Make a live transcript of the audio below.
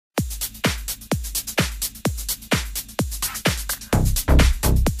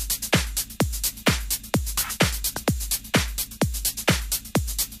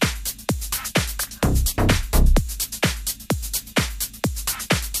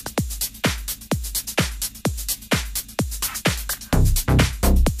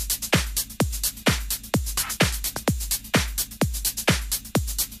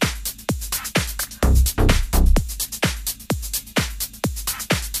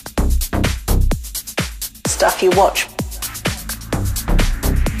stuff you watch.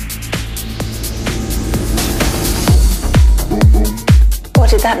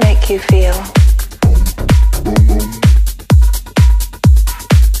 What did that make you feel?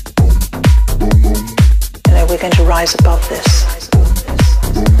 You know, we're going to rise above this.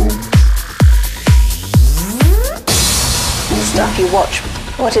 Stuff you watch.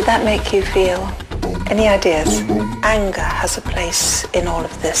 What did that make you feel? Any ideas? Anger has a place in all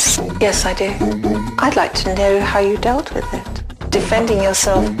of this. Yes, I do. I'd like to know how you dealt with it. Defending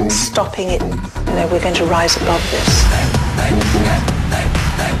yourself, stopping it. You know, we're going to rise above this.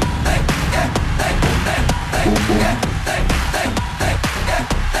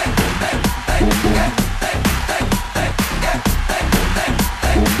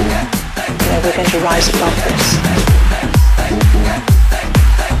 You know, we're going to rise above this.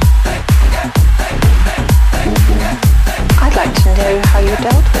 I'd like to know how you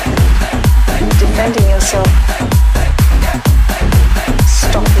dealt with it. Defending yourself,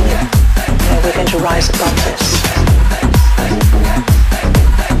 stopping it. You know, we're going to rise above this.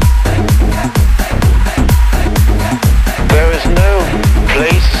 There is no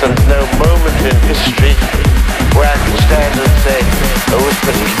place and no moment in history where I can stand and say,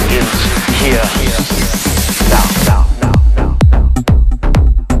 arithmetic begins here, now.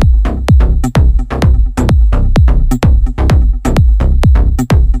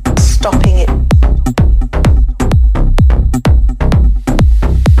 Stopping it.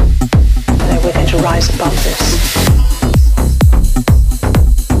 You know, we're going to rise above this.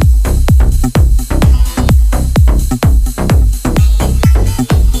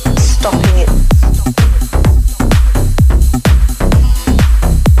 Stopping it.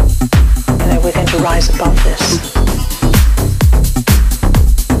 You know, we're going to rise above this.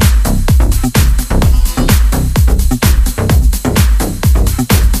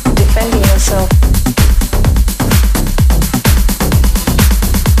 Defending yourself.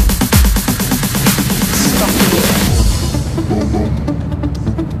 Stopping it.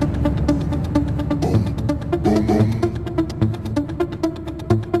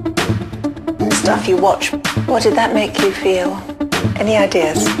 Stuff you watch. What did that make you feel? Any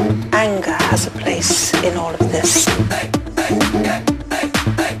ideas? Anger has a place in all of this.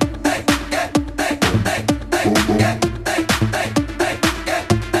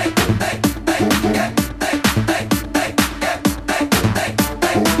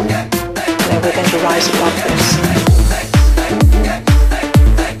 We're going to rise above this.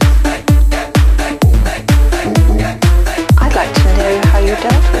 I'd like to know how you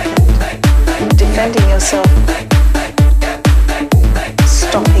dealt with it. Defending yourself,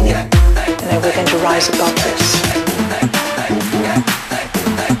 stopping it. You know, we're going to rise above this.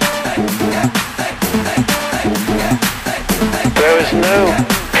 There is no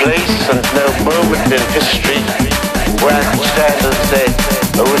place and no moment in history where I can stand and say,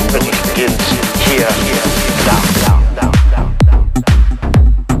 arithmetic begins here, now.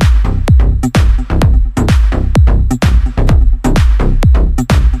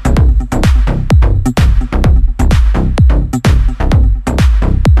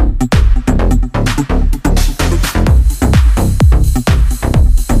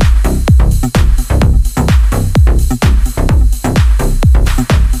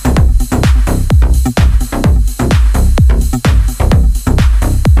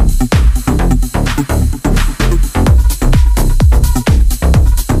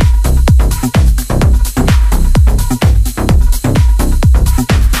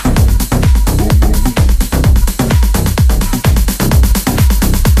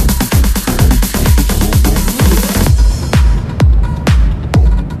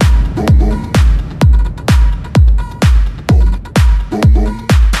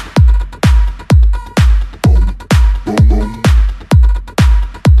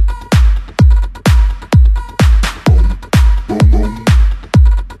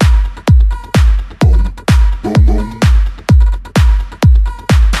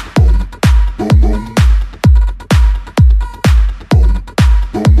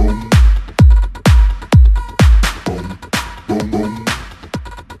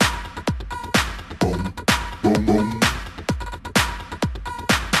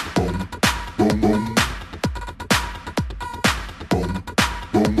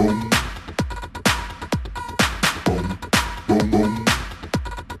 Mm-hmm.